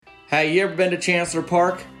Hey, you ever been to Chancellor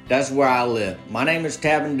Park? That's where I live. My name is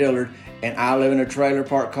Tavin Dillard, and I live in a trailer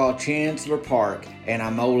park called Chancellor Park, and I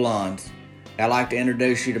mow lawns. I'd like to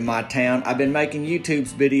introduce you to my town. I've been making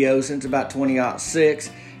YouTube's videos since about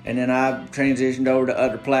 2006, and then I've transitioned over to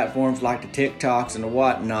other platforms like the TikToks and the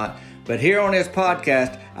whatnot. But here on this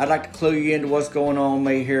podcast, I'd like to clue you into what's going on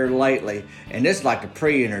with me here lately. And this is like the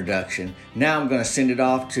pre-introduction. Now I'm going to send it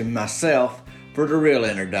off to myself for the real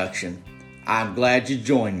introduction. I'm glad you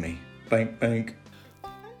joined me. Bink, bink.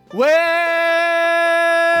 Welcome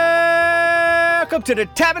to the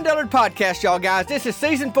Tavin Dillard Podcast, y'all guys. This is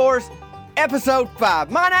Season 4's Episode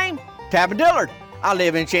 5. My name, Tavin Dillard. I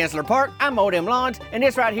live in Chancellor Park. I mow them lawns, and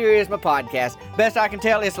this right here is my podcast. Best I can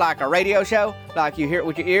tell, it's like a radio show, like you hear it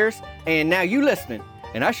with your ears, and now you listening,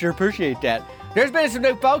 and I sure appreciate that. There's been some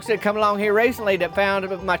new folks that come along here recently that found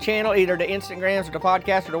my channel, either the Instagrams or the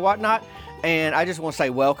podcast or the whatnot, and I just want to say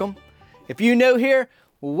welcome. If you're new here,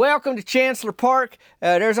 welcome to Chancellor Park.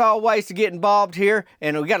 There's all ways to get involved here,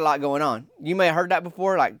 and we got a lot going on. You may have heard that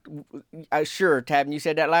before, like, sure, Tavin, you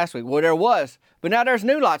said that last week. Well, there was, but now there's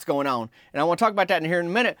new lots going on, and I want to talk about that in here in a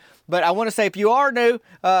minute. But I want to say, if you are new,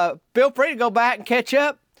 feel free to go back and catch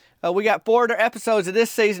up. We got 4 other episodes of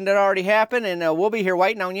this season that already happened, and we'll be here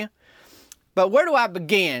waiting on you. But where do I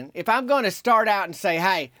begin? If I'm going to start out and say,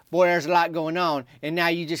 hey, boy, there's a lot going on, and now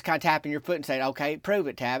you just kind of tapping your foot and say, okay, prove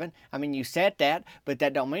it, Tavin. I mean, you said that, but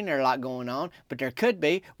that don't mean there's a lot going on. But there could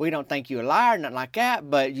be. We don't think you a liar, nothing like that,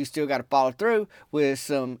 but you still got to follow through with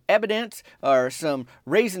some evidence or some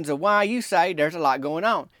reasons of why you say there's a lot going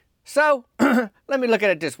on. So, let me look at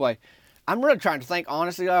it this way. I'm really trying to think,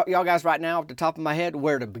 honestly, y'all guys, right now, off the top of my head,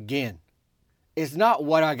 where to begin. It's not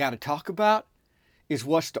what I got to talk about. It's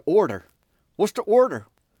what's the order. What's the order?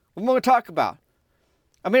 What am I going to talk about?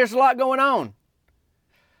 I mean, there's a lot going on.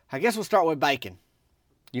 I guess we'll start with bacon.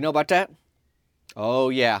 You know about that? Oh,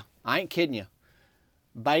 yeah. I ain't kidding you.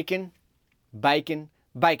 Bacon, bacon,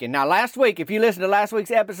 bacon. Now, last week, if you listened to last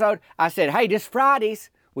week's episode, I said, hey, this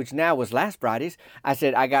Friday's, which now was last Friday's, I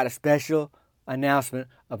said, I got a special announcement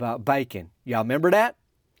about bacon. Y'all remember that?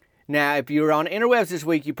 Now, if you were on the interwebs this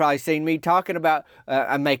week, you probably seen me talking about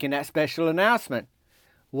I'm making that special announcement.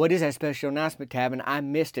 What is that special announcement, Tavin? I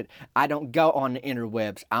missed it. I don't go on the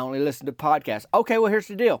interwebs. I only listen to podcasts. Okay, well, here's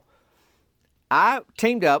the deal. I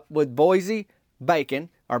teamed up with Boise Bacon,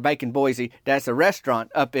 or Bacon Boise. That's a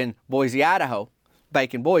restaurant up in Boise, Idaho.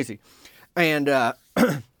 Bacon Boise. And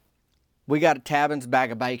we got a Tavin's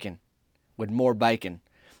bag of bacon with more bacon.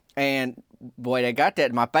 And boy, they got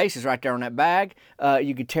that. My face is right there on that bag.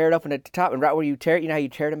 You could tear it open at the top, and right where you tear it, you know how you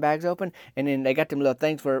tear them bags open? And then they got them little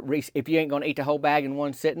things for, if you ain't going to eat the whole bag in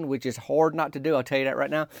one sitting, which is hard not to do, I'll tell you that right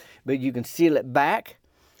now. But you can seal it back,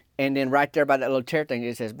 and then right there by that little tear thing,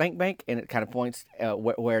 it says bank, bank, and it kind of points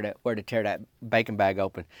where to tear that bacon bag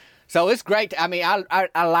open. So it's great. I mean,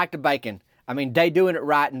 I like the bacon. I mean, they doing it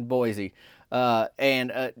right in Boise.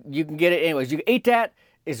 And you can get it anyways. You can eat that.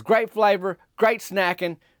 It's great flavor, great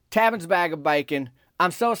snacking. Tavin's bag of bacon.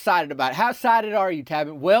 I'm so excited about it. How excited are you,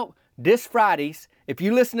 Tavin? Well, this Friday's, if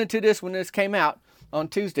you're listening to this when this came out on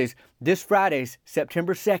Tuesdays, this Friday's,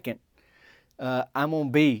 September 2nd, I'm going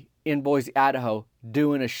to be in Boise, Idaho,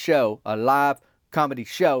 doing a show, a live comedy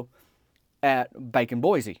show at Bacon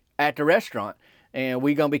Boise, at the restaurant. And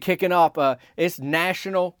we're going to be kicking off, it's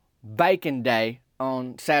National Bacon Day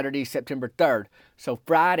on Saturday, September 3rd. So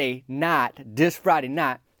Friday night, this Friday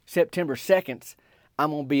night, September 2nd, I'm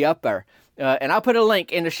going to be up there. And I'll put a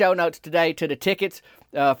link in the show notes today to the tickets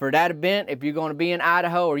for that event. If you're going to be in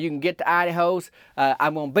Idaho or you can get to Idaho's,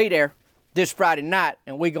 I'm going to be there this Friday night,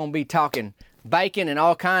 and we're going to be talking bacon and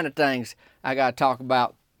all kind of things I got to talk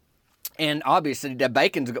about. And obviously, the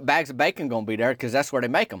bags of bacon going to be there because that's where they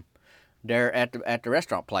make them. They're at the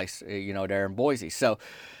restaurant place, there in Boise. So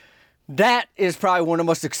that is probably one of the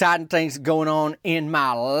most exciting things going on in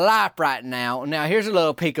my life right now. Now, here's a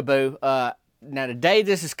little peekaboo. Now, the day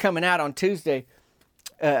this is coming out on Tuesday,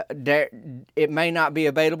 it may not be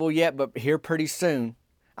available yet, but here pretty soon,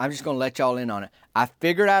 I'm just going to let y'all in on it. I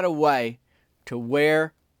figured out a way to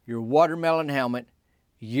wear your watermelon helmet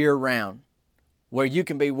year-round, where you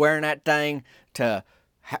can be wearing that thing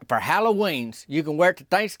for Halloween's. You can wear it to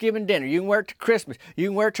Thanksgiving dinner. You can wear it to Christmas. You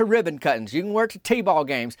can wear it to ribbon cuttings. You can wear it to T-ball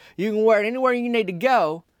games. You can wear it anywhere you need to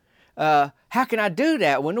go. How can I do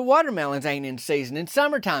that when the watermelons ain't in season and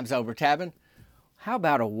summertime's over, Tavin? How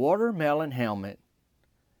about a watermelon helmet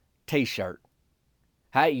t-shirt?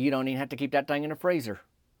 Hey, you don't even have to keep that thing in the freezer.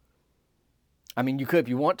 I mean, you could if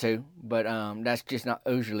you want to, but that's just not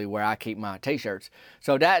usually where I keep my T-shirts.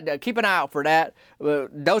 So that keep an eye out for that.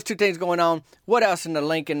 Those two things going on. What else in the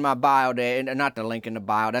link in my bio there? Not the link in the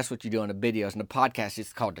bio. That's what you do in the videos. In the podcast,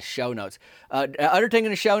 it's called the show notes. Other thing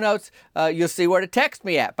in the show notes, you'll see where to text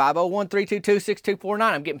me at, 501-322-6249.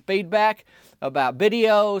 I'm getting feedback about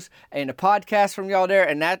videos and the podcast from y'all there,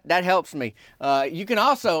 and that helps me. You can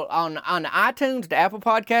also, on the iTunes, the Apple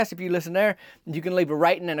Podcast, if you listen there, you can leave a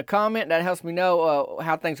rating and a comment. That helps me know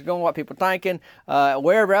how things are going, what people are thinking.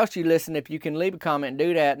 Wherever else you listen, if you can leave a comment and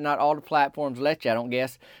do that, not all the platforms let you, I don't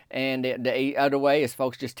guess. And the other way is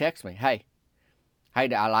folks just text me, hey, I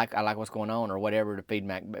like what's going on, or whatever the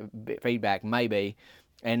feedback may be.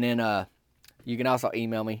 And then you can also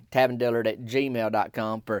email me,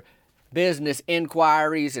 tabandillard@gmail.com, for business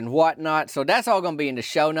inquiries and whatnot. So that's all going to be in the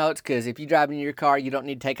show notes, because if you're driving in your car, you don't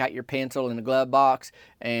need to take out your pencil in the glove box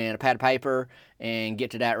and a pad of paper and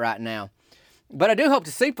get to that right now. But I do hope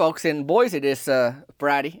to see folks in Boise this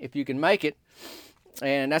Friday, if you can make it.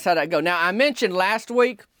 And that's how that goes. Now, I mentioned last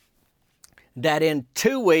week that in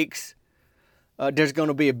 2 weeks, there's going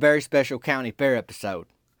to be a very special county fair episode.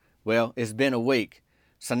 Well, it's been a week.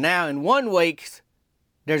 So now in 1 week,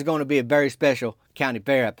 there's going to be a very special county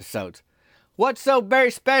fair episodes. What's so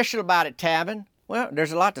very special about it, Tavin? Well,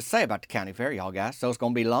 there's a lot to say about the county fair, y'all guys, so it's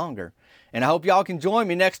going to be longer. And I hope y'all can join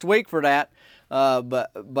me next week for that.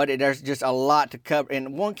 But there's just a lot to cover.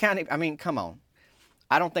 In one county, I mean, come on.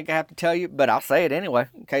 I don't think I have to tell you, but I'll say it anyway,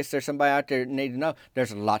 in case there's somebody out there that needs to know.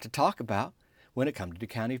 There's a lot to talk about when it comes to the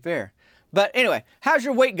county fair. But anyway, how's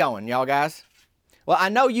your week going, y'all guys? Well, I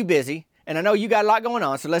know you busy. And I know you got a lot going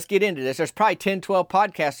on, so let's get into this. There's probably 10, 12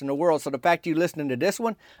 podcasts in the world, so the fact you listening to this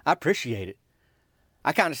one, I appreciate it.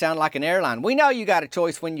 I kind of sound like an airline. We know you got a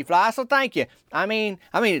choice when you fly, so thank you. I mean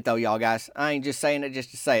it though, y'all guys. I ain't just saying it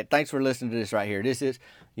just to say it. Thanks for listening to this right here. This is,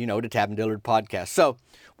 the Tavin Dillard podcast. So,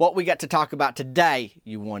 what we got to talk about today,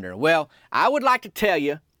 you wonder? Well, I would like to tell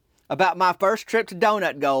you about my first trip to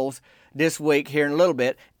Donut Goals this week here in a little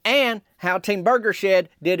bit, and how Team Burger Shed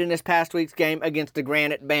did in this past week's game against the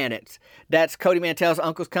Granite Bandits. That's Cody Mantell's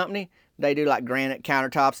uncle's company. They do like granite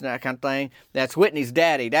countertops and that kind of thing. That's Whitney's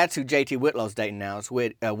daddy. That's who JT Whitlow's dating now. It's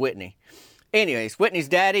Whitney. Anyways, Whitney's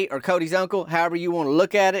daddy or Cody's uncle, however you want to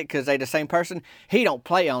look at it, because they're the same person, he don't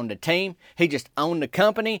play on the team. He just owns the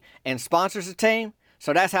company and sponsors the team.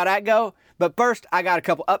 So that's how that go. But first, I got a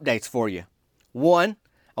couple updates for you. One,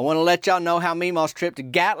 I want to let y'all know how Meemaw's trip to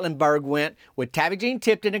Gatlinburg went with Tabby Jean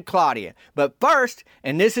Tipton and Claudia. But first,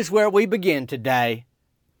 and this is where we begin today,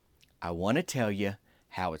 I want to tell you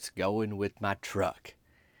how it's going with my truck.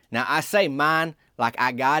 Now, I say mine like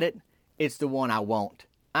I got it. It's the one I want.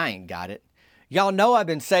 I ain't got it. Y'all know I've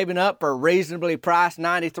been saving up for a reasonably priced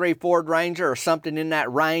 93 Ford Ranger or something in that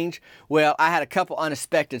range. Well, I had a couple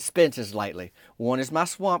unexpected expenses lately. One is my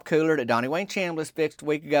swamp cooler that Donnie Wayne Chambliss fixed a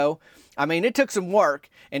week ago. I mean, it took some work,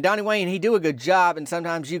 and Donnie Wayne, he do a good job, and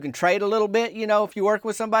sometimes you can trade a little bit, if you work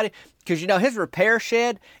with somebody, because, his repair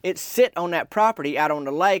shed, it sit on that property out on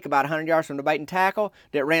the lake about 100 yards from the bait and tackle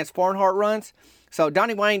that Rance Farnhart runs. So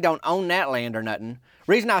Donnie Wayne don't own that land or nothing.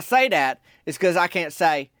 Reason I say that is because I can't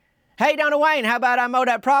say, hey, Donnie Wayne, how about I mow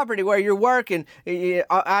that property where you're working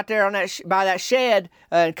out there on by that shed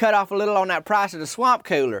and cut off a little on that price of the swamp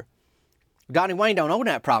cooler? Donnie Wayne don't own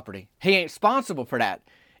that property. He ain't responsible for that.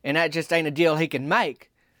 And that just ain't a deal he can make.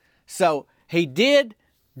 So he did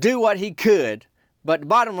do what he could, but the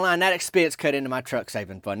bottom line, that expense cut into my truck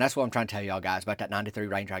saving fund. That's what I'm trying to tell y'all guys about that 93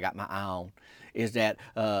 Ranger I got my eye on. Is that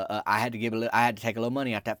I had to take a little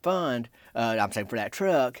money out that fund. I'm saying for that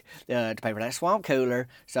truck to pay for that swamp cooler,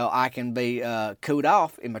 so I can be cooled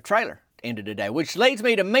off in my trailer at the end of the day. Which leads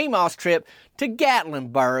me to Meemaw's trip to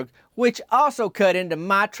Gatlinburg, which also cut into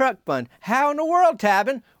my truck fund. How in the world,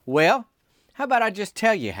 Tabin? Well, how about I just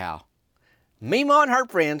tell you how? Meemaw and her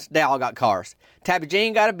friends, they all got cars. Tabby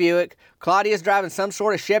Jean got a Buick. Claudia's driving some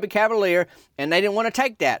sort of Chevy Cavalier, and they didn't want to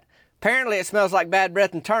take that. Apparently, it smells like bad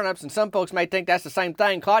breath and turnips, and some folks may think that's the same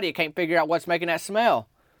thing. Claudia can't figure out what's making that smell.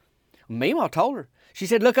 Meemaw told her. She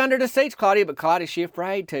said, look under the seats, Claudia, but Claudia, she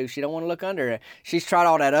afraid to. She don't want to look under it. She's tried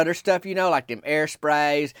all that other stuff, like them air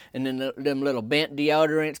sprays and then them little bent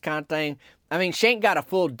deodorants kind of thing. I mean, she ain't got a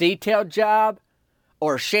full detailed job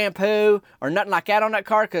or shampoo or nothing like that on that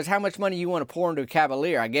car, because how much money you want to pour into a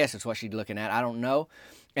Cavalier, I guess is what she's looking at. I don't know.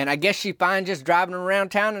 And I guess she fine just driving around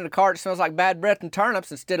town in a car that smells like bad breath and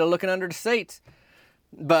turnips instead of looking under the seats.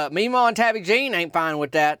 But Meemaw and Tabby Jean ain't fine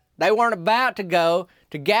with that. They weren't about to go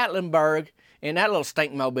to Gatlinburg in that little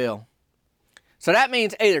stinkmobile. So that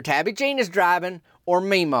means either Tabby Jean is driving or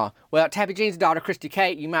Meemaw? Well, Tabby Jean's daughter, Christy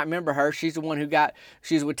Kate, you might remember her. She's the one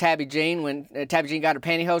she was with Tabby Jean when Tabby Jean got her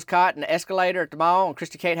pantyhose caught in the escalator at the mall, and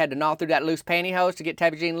Christy Kate had to gnaw through that loose pantyhose to get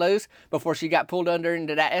Tabby Jean loose before she got pulled under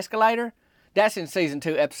into that escalator. That's in Season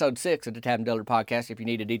 2, Episode 6 of the Tab and Dillard podcast, if you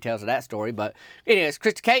need the details of that story. But anyways,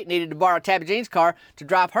 Christy Kate needed to borrow Tabby Jean's car to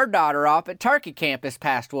drop her daughter off at turkey camp this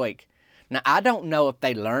past week. Now, I don't know if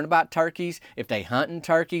they learn about turkeys, if they hunting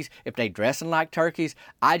turkeys, if they dressing like turkeys.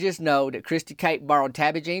 I just know that Christy Kate borrowed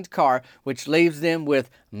Tabby Jean's car, which leaves them with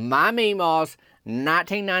my Meemaw's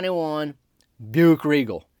 1991 Buick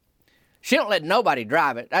Regal. She don't let nobody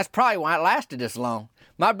drive it. That's probably why it lasted this long.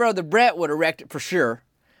 My brother Brett would have wrecked it for sure.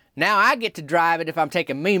 Now I get to drive it if I'm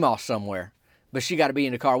taking Meemaw somewhere. But she got to be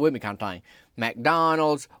in the car with me kind of thing.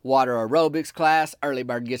 McDonald's, water aerobics class, early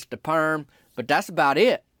bird gets the perm. But that's about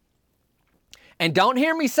it. And don't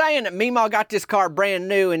hear me saying that Meemaw got this car brand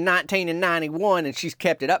new in 1991 and she's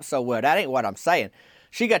kept it up so well. That ain't what I'm saying.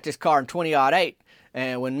 She got this car in 2008.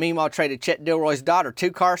 And when Meemaw traded Chet Dilroy's daughter 2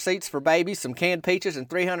 car seats for babies, some canned peaches, and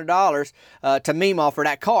 $300 to Meemaw for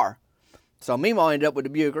that car. So Meemaw ended up with the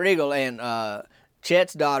Buick Regal, and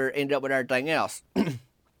Chet's daughter ended up with everything else.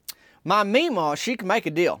 My Meemaw, she can make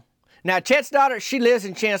a deal. Now, Chet's daughter, she lives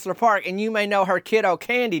in Chancellor Park, and you may know her kiddo,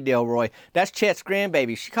 Candy Dilroy. That's Chet's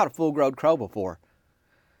grandbaby. She caught a full-grown crow before.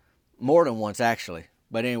 More than once, actually.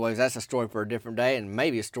 But anyways, that's a story for a different day, and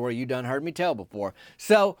maybe a story you done heard me tell before.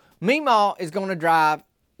 So, Meemaw is going to drive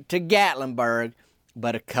to Gatlinburg,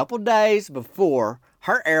 but a couple days before,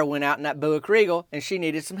 her air went out in that Buick Regal, and she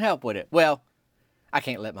needed some help with it. Well, I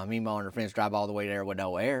can't let my Meemaw and her friends drive all the way there with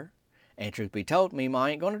no air. And truth be told,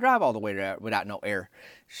 Meemaw ain't going to drive all the way there without no air.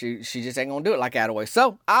 She just ain't going to do it like that away.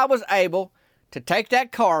 So I was able to take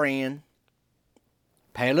that car in,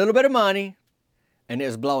 pay a little bit of money, and it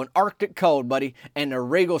was blowing Arctic cold, buddy. And the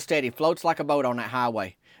Regal steady floats like a boat on that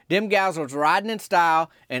highway. Them gals was riding in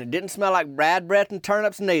style, and it didn't smell like bad breath and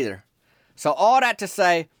turnips neither. So all that to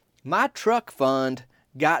say, my truck fund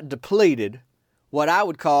got depleted, what I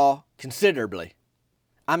would call considerably.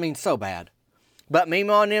 I mean, so bad. But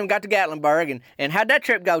Meemaw and them got to Gatlinburg, and how'd that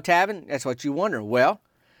trip go, Tavin? That's what you wondering. Well,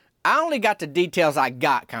 I only got the details I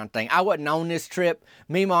got kind of thing. I wasn't on this trip.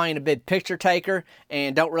 Meemaw ain't a big picture taker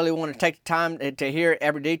and don't really want to take the time to hear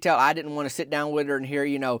every detail. I didn't want to sit down with her and hear,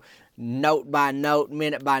 note by note,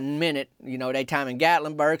 minute by minute, they time in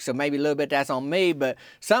Gatlinburg, so maybe a little bit that's on me. But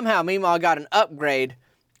somehow Meemaw got an upgrade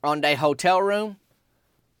on their hotel room.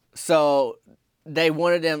 So they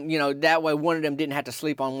wanted them, that way one of them didn't have to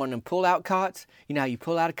sleep on one of them pull-out cots. You know how you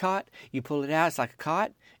pull out a cot? You pull it out, it's like a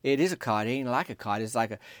cot. It is a cot. It ain't like a cot. It's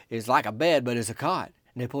like a bed, but it's a cot.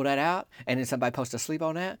 And they pull that out, and then somebody supposed to sleep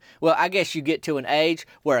on that? Well, I guess you get to an age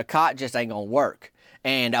where a cot just ain't going to work.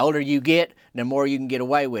 And the older you get, the more you can get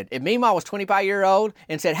away with. If Meemaw was 25-year-old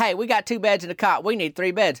and said, hey, we got 2 beds in a cot, we need 3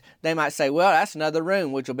 beds, they might say, well, that's another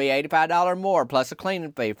room, which will be $85 more, plus a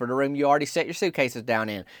cleaning fee for the room you already set your suitcases down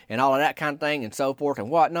in, and all of that kind of thing, and so forth and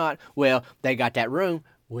whatnot. Well, they got that room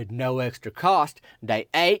with no extra cost. They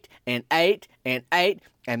ate and ate and ate,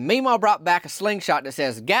 and Meemaw brought back a slingshot that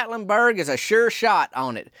says, Gatlinburg is a sure shot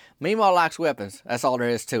on it. Meemaw likes weapons. That's all there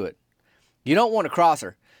is to it. You don't want to cross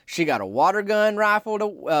her. She got a water gun rifle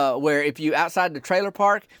where if you outside the trailer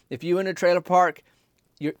park, if you in the trailer park,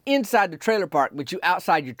 you're inside the trailer park, but you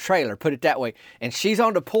outside your trailer, put it that way. And she's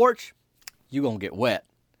on the porch, you gonna get wet.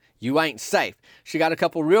 You ain't safe. She got a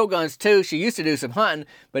couple real guns too. She used to do some hunting,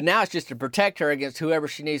 but now it's just to protect her against whoever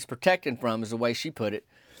she needs protecting from is the way she put it.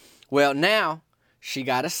 Well, now she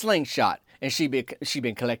got a slingshot. And she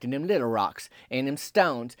been collecting them little rocks and them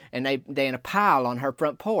stones, and they in a pile on her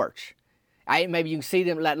front porch. Maybe you can see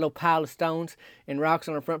them, that little pile of stones and rocks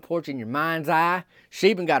on her front porch in your mind's eye. She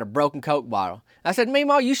even got a broken Coke bottle. I said,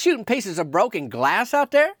 Meemaw, you shooting pieces of broken glass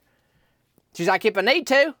out there? She's like, if I need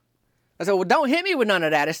to. I said, well, don't hit me with none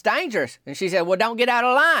of that. It's dangerous. And she said, well, don't get out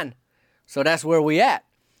of line. So that's where we at.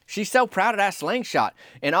 She's so proud of that slingshot.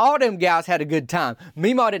 And all them gals had a good time.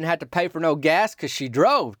 Meemaw didn't have to pay for no gas because she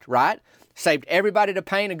drove, right? Saved everybody the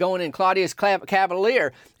pain of going in Claudia's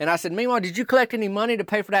Cavalier. And I said, Meemaw, did you collect any money to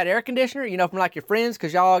pay for that air conditioner? From like your friends,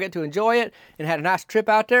 because y'all get to enjoy it and had a nice trip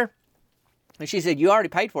out there? And she said, you already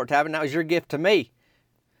paid for it, Tavin. That was your gift to me.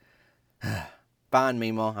 Fine,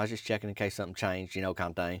 Meemaw. I was just checking in case something changed, kind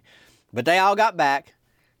of thing. But they all got back.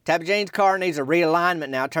 Tabby Jane's car needs a realignment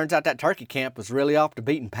now. Turns out that turkey camp was really off the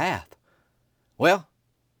beaten path. Well,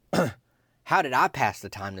 how did I pass the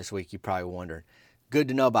time this week, you probably wondering. Good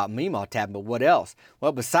to know about Meemaw, Tab, but what else?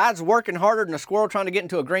 Well, besides working harder than a squirrel trying to get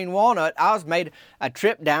into a green walnut, I was made a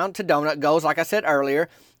trip down to Donut Goes, like I said earlier.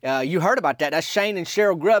 You heard about that. That's Shane and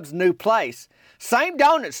Cheryl Grubb's new place. Same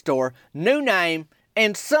donut store, new name,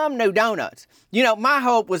 and some new donuts. You know, my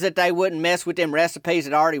hope was that they wouldn't mess with them recipes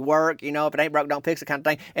that already work. You know, if it ain't broke, don't fix it kind of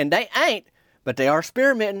thing. And they ain't, but they are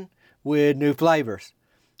experimenting with new flavors.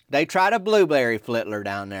 They tried a blueberry frittler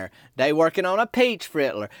down there. They working on a peach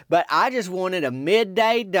frittler. But I just wanted a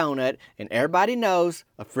midday donut, and everybody knows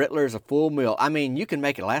a frittler is a full meal. I mean, you can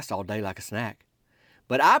make it last all day like a snack.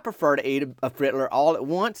 But I prefer to eat a frittler all at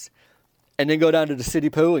once and then go down to the city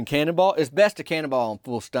pool and cannonball. It's best to cannonball on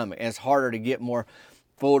full stomach. And it's harder to get more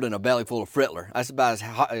full than a belly full of frittler. That's about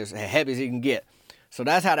as heavy as you can get. So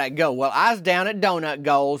that's how that go. Well, I was down at Donut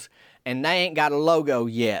Goals, and they ain't got a logo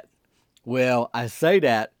yet. Well, I say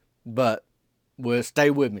that, but well, stay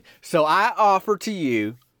with me. So I offer to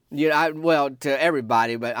you, to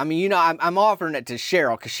everybody, but I mean, I'm offering it to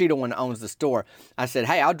Cheryl because she's the one that owns the store. I said,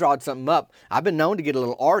 hey, I'll draw something up. I've been known to get a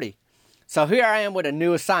little arty. So here I am with a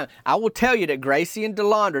new assignment. I will tell you that Gracie and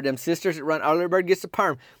Delandra, them sisters that run Early Bird Gets the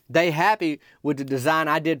Perm, they happy with the design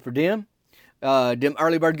I did for them. Them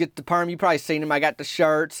Early Bird Get the Perm, you probably seen them. I got the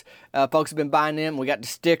shirts. Folks have been buying them. We got the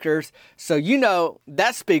stickers. So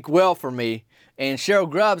that speak well for me. And Cheryl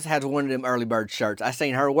Grubbs has one of them Early Bird shirts. I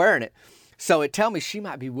seen her wearing it. So it tell me she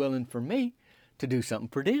might be willing for me to do something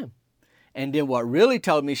for them. And then what really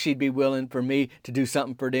told me she'd be willing for me to do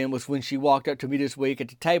something for them was when she walked up to me this week at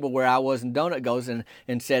the table where I was in Donut Goes and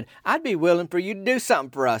said, I'd be willing for you to do something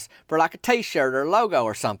for us, for like a t-shirt or a logo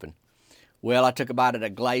or something. Well, I took a bite of a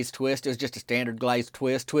glazed twist. It was just a standard glazed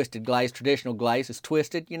twist, twisted glaze, traditional glaze. It's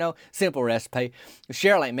twisted, simple recipe.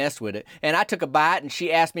 Cheryl ain't messed with it. And I took a bite, and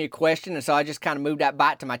she asked me a question, and so I just kind of moved that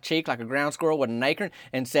bite to my cheek like a ground squirrel with an acorn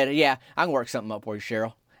and said, yeah, I can work something up for you,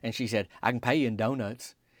 Cheryl. And she said, I can pay you in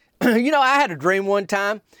donuts. I had a dream one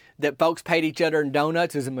time that folks paid each other in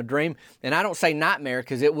donuts. It was in my dream. And I don't say nightmare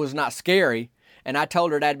because it was not scary. And I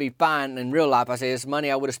told her that'd be fine in real life. I said, it's money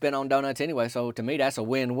I would have spent on donuts anyway, so to me, that's a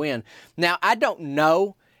win-win. Now, I don't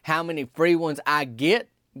know how many free ones I get,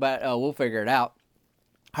 but we'll figure it out.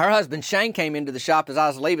 Her husband, Shane, came into the shop as I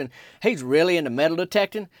was leaving. He's really into metal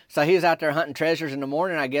detecting, so he was out there hunting treasures in the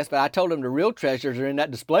morning, I guess, but I told him the real treasures are in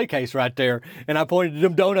that display case right there, and I pointed to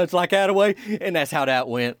them donuts like that away, and that's how that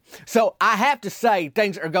went. So I have to say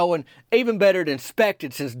things are going even better than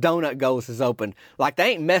expected since Donut Goes is open. Like,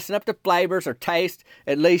 they ain't messing up the flavors or taste,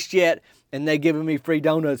 at least yet, and they giving me free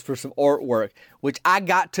donuts for some artwork, which I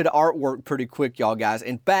got to the artwork pretty quick, y'all guys.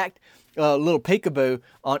 In fact, a little peekaboo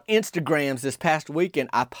on Instagrams this past weekend,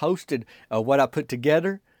 I posted what I put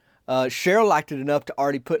together. Cheryl liked it enough to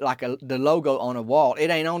already put the logo on a wall. It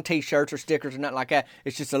ain't on t-shirts or stickers or nothing like that.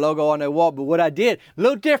 It's just a logo on the wall. But what I did, a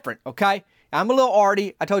little different, okay? I'm a little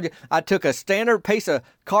arty. I told you, I took a standard piece of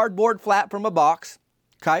cardboard flat from a box,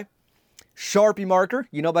 okay? Sharpie marker.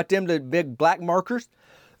 You know about them, the big black markers?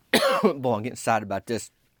 Boy, I'm getting excited about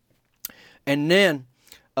this. And then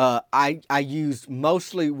I used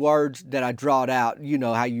mostly words that I drawed out. You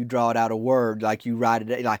know how you draw it out a word, like you write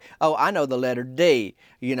it, like, oh, I know the letter D,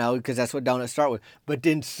 because that's what donuts start with. But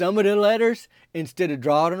then some of the letters, instead of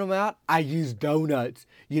drawing them out, I used donuts.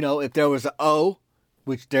 If there was an O,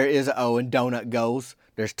 which there is an O in Donut Goes,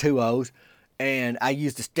 there's 2 O's, and I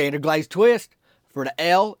used the standard glaze twist for the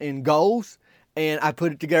L in Goals, and I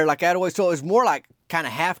put it together like that way. So it was more like kind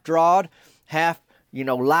of half drawed, half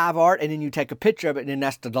live art, and then you take a picture of it, and then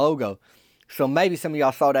that's the logo. So maybe some of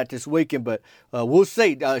y'all saw that this weekend, but we'll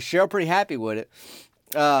see. Cheryl pretty happy with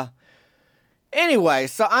it. Anyway,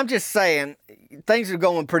 so I'm just saying, things are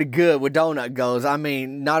going pretty good with Donut Goes. I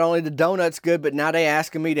mean, not only the donuts good, but now they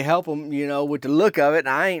asking me to help them, with the look of it.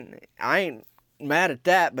 And I ain't mad at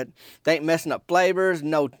that, but they ain't messing up flavors.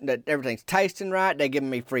 No, that everything's tasting right. They giving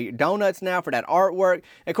me free donuts now for that artwork.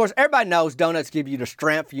 And of course, everybody knows donuts give you the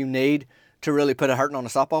strength you need to really put a hurting on a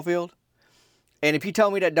softball field. And if you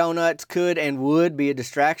told me that donuts could and would be a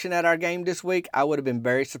distraction at our game this week, I would have been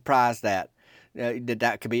very surprised that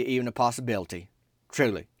could be even a possibility.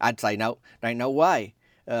 Truly. I'd say no, there ain't no way.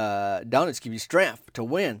 Donuts give you strength to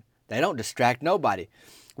win. They don't distract nobody.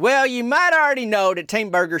 Well, you might already know that Team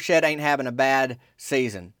Burger Shed ain't having a bad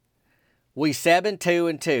season. We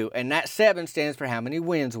 7-2-2, and that 7 stands for how many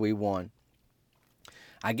wins we won.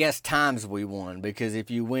 I guess times we won, because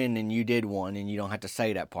if you win, then you did one, and you don't have to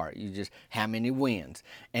say that part. You just, how many wins.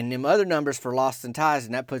 And them other numbers for losses and ties,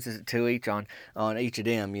 and that puts us at 2 each on each of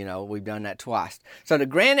them. We've done that twice. So the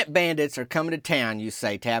Granite Bandits are coming to town, you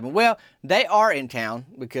say, Tabin. Well, they are in town,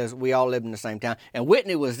 because we all live in the same town. And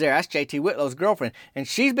Whitney was there. That's JT Whitlow's girlfriend. And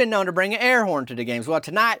she's been known to bring an air horn to the games. Well,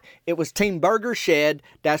 tonight, it was Team Burger Shed.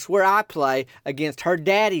 That's where I play, against her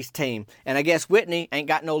daddy's team. And I guess Whitney ain't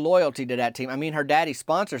got no loyalty to that team. I mean, her daddy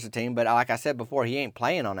sponsors the team, but like I said before, he ain't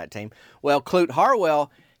playing on that team. Well, Clute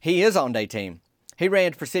Harwell, he is on their team. He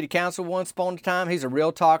ran for city council once upon a time. He's a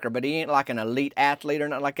real talker, but he ain't like an elite athlete or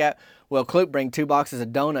nothing like that. Well, Clute bring 2 boxes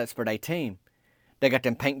of donuts for their team. They got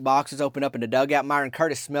them pink boxes open up in the dugout. Myron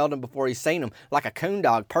Curtis smelled them before he seen them. Like a coon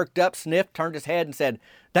dog, perked up, sniffed, turned his head and said,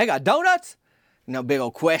 "They got donuts?" Big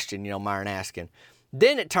old question, Myron asking.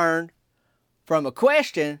 Then it turned from a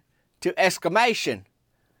question to exclamation.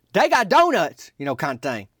 "They got donuts," kind of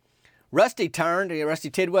thing. Rusty turned, Rusty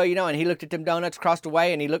Tidwell, and he looked at them donuts across the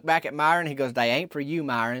way, and he looked back at Myron. He goes, "They ain't for you,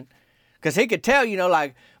 Myron." Because he could tell,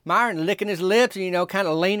 like Myron licking his lips and, kind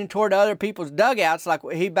of leaning toward other people's dugouts like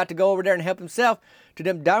he about to go over there and help himself to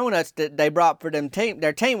them donuts that they brought for their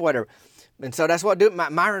team, whatever. And so that's what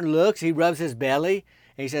Myron looks, he rubs his belly,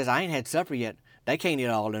 and he says, "I ain't had supper yet. They can't eat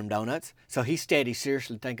all them donuts." So he's steady,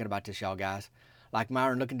 seriously thinking about this, y'all guys. Like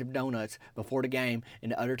Myron looking at the donuts before the game in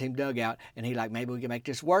the other team dugout, and he like, maybe we can make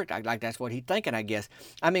this work. Like that's what he's thinking, I guess.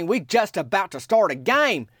 I mean, we just about to start a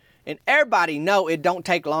game, and everybody know it don't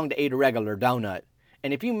take long to eat a regular donut.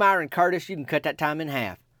 And if you Myron Curtis, you can cut that time in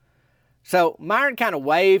half. So Myron kind of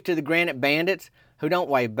waved to the Granite Bandits, who don't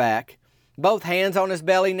wave back. Both hands on his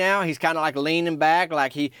belly now. He's kind of like leaning back,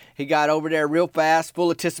 like he got over there real fast, full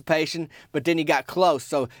anticipation, but then he got close.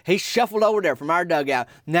 So he shuffled over there from our dugout.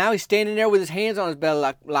 Now he's standing there with his hands on his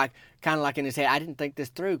belly, like kind of like in his head, "I didn't think this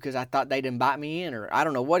through because I thought they didn't bite me in," or I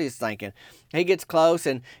don't know what he's thinking. He gets close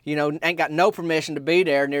and, ain't got no permission to be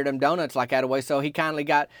there near them donuts like that away, so he kindly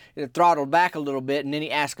got throttled back a little bit, and then he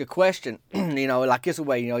asked a question, like this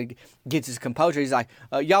way, he gets his composure. He's like,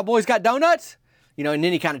 "Y'all boys got donuts?" And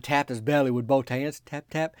then he kind of tapped his belly with both hands. Tap,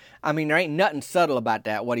 tap. I mean, there ain't nothing subtle about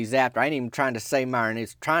that, what he's after. I ain't even trying to say Myron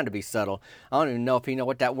is trying to be subtle. I don't even know if he know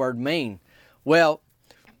what that word mean. Well,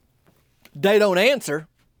 they don't answer,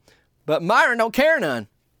 but Myron don't care none.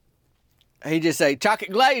 He just say,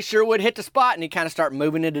 "Chocolate glaze sure would hit the spot," and he kind of start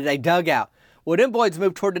moving into their dugout. Well, them boys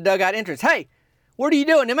moved toward the dugout entrance. "Hey, what are you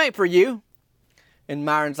doing? Them ain't for you." And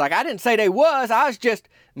Myron's like, "I didn't say they was. I was just..."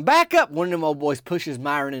 Back up. One of them old boys pushes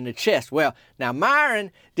Myron in the chest. Well, now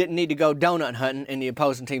Myron didn't need to go donut hunting in the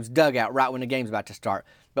opposing team's dugout right when the game's about to start.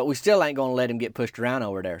 But we still ain't going to let him get pushed around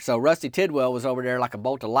over there. So Rusty Tidwell was over there like a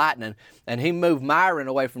bolt of lightning, and he moved Myron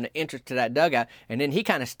away from the entrance to that dugout, and then he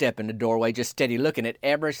kind of stepped in the doorway, just steady looking at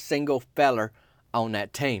every single feller on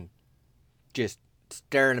that team. Just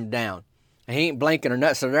staring him down. And he ain't blinking or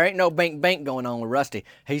nothing, so there ain't no bank going on with Rusty.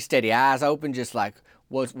 He's steady, eyes open, just like,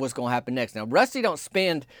 what's going to happen next. Now, Rusty don't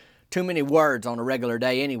spend too many words on a regular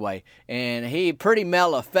day anyway, and he pretty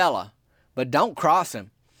mellow fella, but don't cross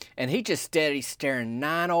him. And he just steady staring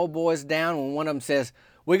 9 old boys down when one of them says,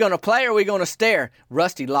 "We going to play or we going to stare?"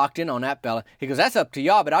 Rusty locked in on that fella. He goes, "That's up to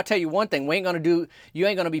y'all, but I'll tell you one thing, you ain't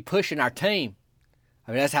going to be pushing our team."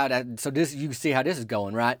 I mean, that's how so this, you can see how this is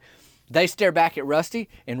going, right? They stare back at Rusty,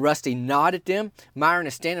 and Rusty nod at them. Myron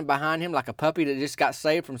is standing behind him like a puppy that just got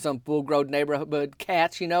saved from some full-grown neighborhood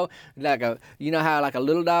cats, like how like a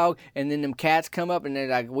little dog, and then them cats come up and they're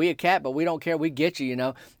like, "We a cat, but we don't care, we get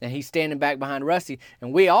you," And he's standing back behind Rusty,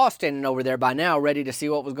 and we all standing over there by now, ready to see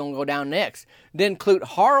what was going to go down next. Then Clute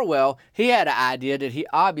Harwell, he had an idea that he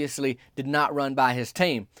obviously did not run by his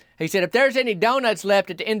team. He said, "If there's any donuts left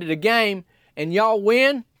at the end of the game and y'all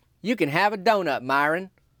win, you can have a donut, Myron."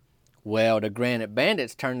 Well, the Granite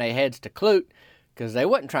Bandits turned their heads to Clute because they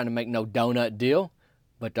wasn't trying to make no donut deal,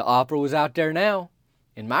 but the offer was out there now,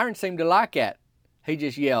 and Myron seemed to like that. He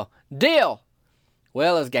just yelled, "Deal!"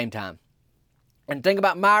 Well, it was game time. And the thing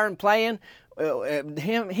about Myron playing,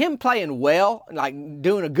 him playing well, like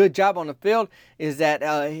doing a good job on the field, is that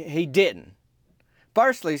he didn't.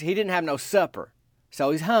 Firstly, he didn't have no supper, so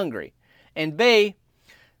he's hungry. And B,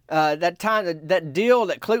 that deal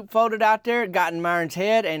that Clute folded out there got in Myron's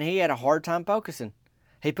head, and he had a hard time focusing.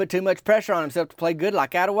 He put too much pressure on himself to play good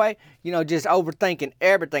like Attaway, just overthinking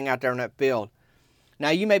everything out there on that field. Now,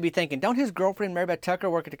 you may be thinking, don't his girlfriend, Mary Beth Tucker,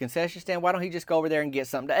 work at the concession stand? Why don't he just go over there and get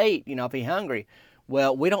something to eat, if he's hungry?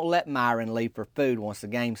 Well, we don't let Myron leave for food once the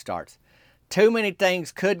game starts. Too many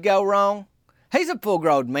things could go wrong. He's a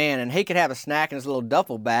full-grown man, and he could have a snack in his little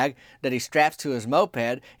duffel bag that he straps to his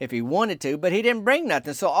moped if he wanted to, but he didn't bring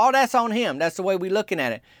nothing, so all that's on him. That's the way we're looking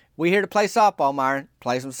at it. We here to play softball, Myron.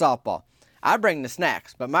 Play some softball. I bring the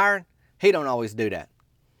snacks, but Myron, he don't always do that.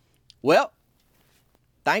 Well,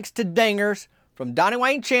 thanks to dingers from Donnie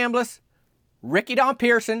Wayne Chambliss, Ricky Don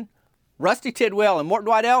Pearson, Rusty Tidwell, and Mort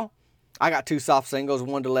Dwidell, I got 2 soft singles,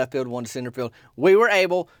 one to left field, one to center field. We were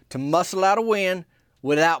able to muscle out a win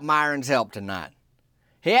without Myron's help tonight.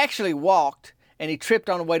 He actually walked and he tripped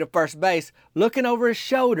on the way to first base, looking over his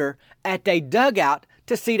shoulder at the dugout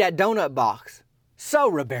to see that donut box.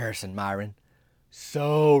 So embarrassing, Myron.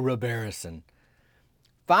 So embarrassing.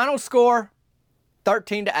 Final score,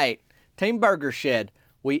 13-8. Team Burger Shed,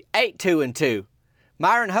 we ate 2-2.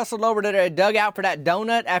 Myron hustled over to their dugout for that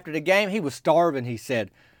donut after the game. He was starving, he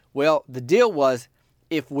said. Well, the deal was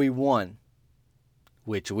if we won,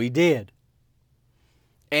 which we did,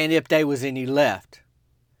 and if there was any left,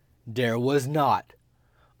 there was not.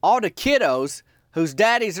 All the kiddos whose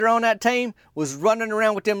daddies are on that team was running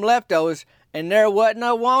around with them leftovers, and there wasn't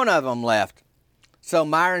no one of them left. So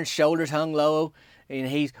Myron's shoulders hung low, and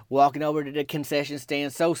he's walking over to the concession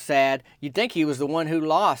stand so sad. You'd think he was the one who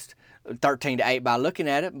lost 13-8 by looking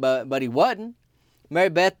at it, but he wasn't. Mary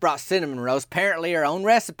Beth brought cinnamon rolls, apparently her own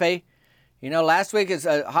recipe. You know, last week is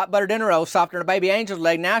a hot butter dinner roll, softer than a baby angel's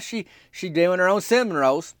leg. Now she doing her own cinnamon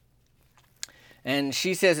rolls. And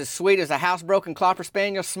she says it's sweet as a housebroken Klopper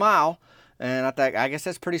Spaniel smile. And I guess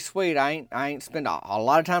that's pretty sweet. I ain't spent a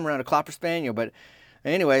lot of time around a Klopper Spaniel, but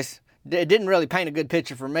anyways, it didn't really paint a good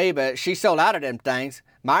picture for me, but she sold out of them things.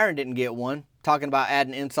 Myron didn't get one, talking about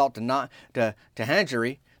adding insult to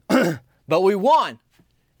injury. But we won.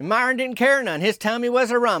 And Myron didn't care none. His tummy was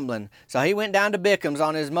a rumbling. So he went down to Bickham's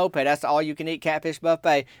on his moped. That's the all-you-can-eat catfish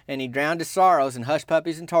buffet. And he drowned his sorrows in hush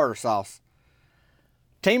puppies and tartar sauce.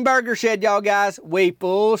 Team Burger Shed, y'all guys. We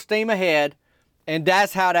full steam ahead. And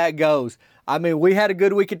that's how that goes. I mean, we had a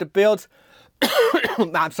good week at the Fields.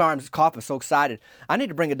 I'm sorry, I'm just coughing, so excited. I need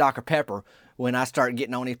to bring a Dr. Pepper when I start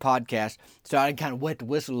getting on these podcasts so I can kind of wet the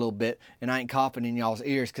whistle a little bit and I ain't coughing in y'all's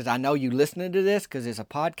ears because I know you listening to this because it's a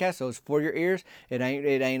podcast, so it's for your ears. It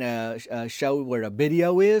ain't a show where a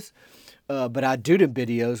video is, but I do the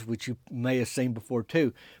videos, which you may have seen before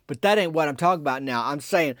too. But that ain't what I'm talking about now. I'm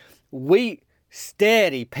saying we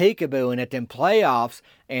steady peekabooing at them playoffs,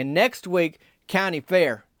 and next week, County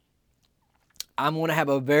Fair. I'm going to have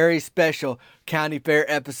a very special County Fair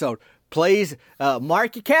episode. Please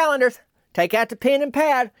mark your calendars. Take out the pen and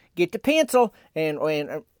pad. Get the pencil and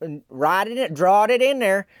write it, draw it in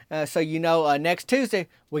there. So you know next Tuesday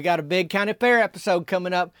we got a big County Fair episode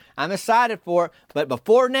coming up. I'm excited for it. But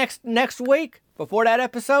before next week, before that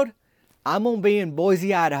episode, I'm going to be in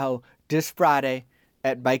Boise, Idaho this Friday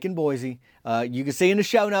at Bacon Boise. You can see in the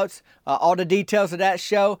show notes all the details of that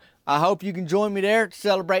show. I hope you can join me there to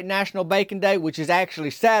celebrate National Bacon Day, which is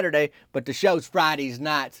actually Saturday, but the show's Fridays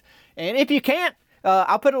nights. And if you can't,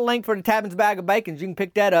 I'll put a link for the Tabbins Bag of Bacons. You can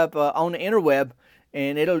pick that up on the interweb,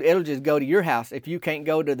 and it'll just go to your house. If you can't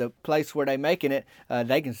go to the place where they're making it,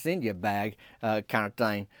 they can send you a bag kind of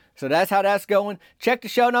thing. So that's how that's going. Check the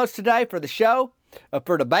show notes today for the show,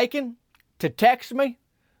 for the bacon, to text me,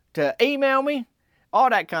 to email me, all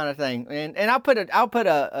that kind of thing. And I'll put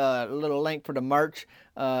a little link for the merch.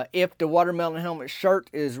 If the Watermelon Helmet shirt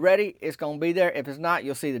is ready, it's going to be there. If it's not,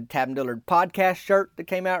 you'll see the Tab Dillard podcast shirt that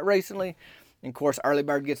came out recently. And of course, Early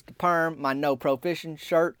Bird Gets the Perm, my No Pro Fishing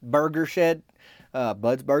shirt, Burger Shed,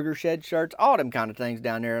 Bud's Burger Shed shirts, all them kind of things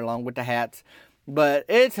down there along with the hats. But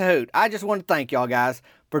it's a hoot. I just want to thank y'all guys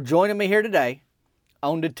for joining me here today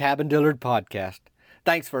on the Tab and Dillard podcast.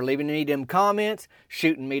 Thanks for leaving me them comments,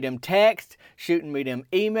 shooting me them texts, shooting me them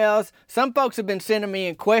emails. Some folks have been sending me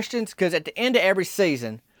in questions because at the end of every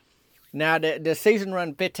season, now the season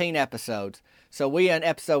run 15 episodes. So we on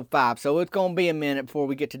episode 5. So it's going to be a minute before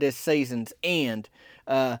we get to this season's end.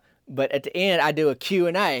 But at the end, I do a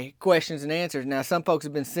Q&A, questions and answers. Now, some folks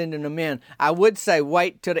have been sending them in. I would say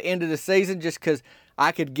wait till the end of the season just because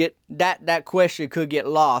I could get that question could get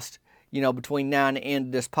lost, you know, between now and the end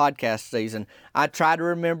of this podcast season. I try to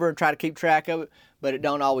remember and try to keep track of it, but it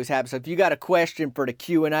don't always happen. So if you got a question for the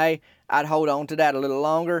Q&A, I'd hold on to that a little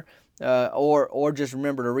longer, or just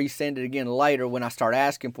remember to resend it again later when I start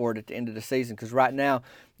asking for it at the end of the season. Because right now,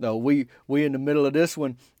 though, we in the middle of this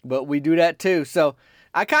one, but we do that too. So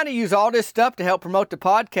I kind of use all this stuff to help promote the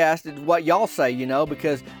podcast. It's what y'all say, you know,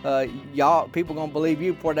 because people gonna believe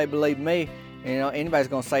you before they believe me. You know, anybody's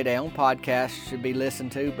going to say their own podcast should be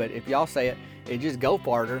listened to, but if y'all say it just go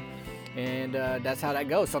farther, and that's how that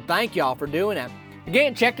goes. So thank y'all for doing that.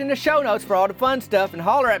 Again, check in the show notes for all the fun stuff, and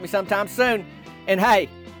holler at me sometime soon. And hey,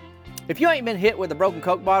 if you ain't been hit with a broken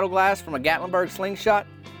Coke bottle glass from a Gatlinburg slingshot,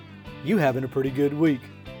 you having a pretty good week.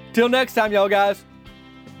 Till next time, y'all guys.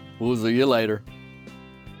 We'll see you later.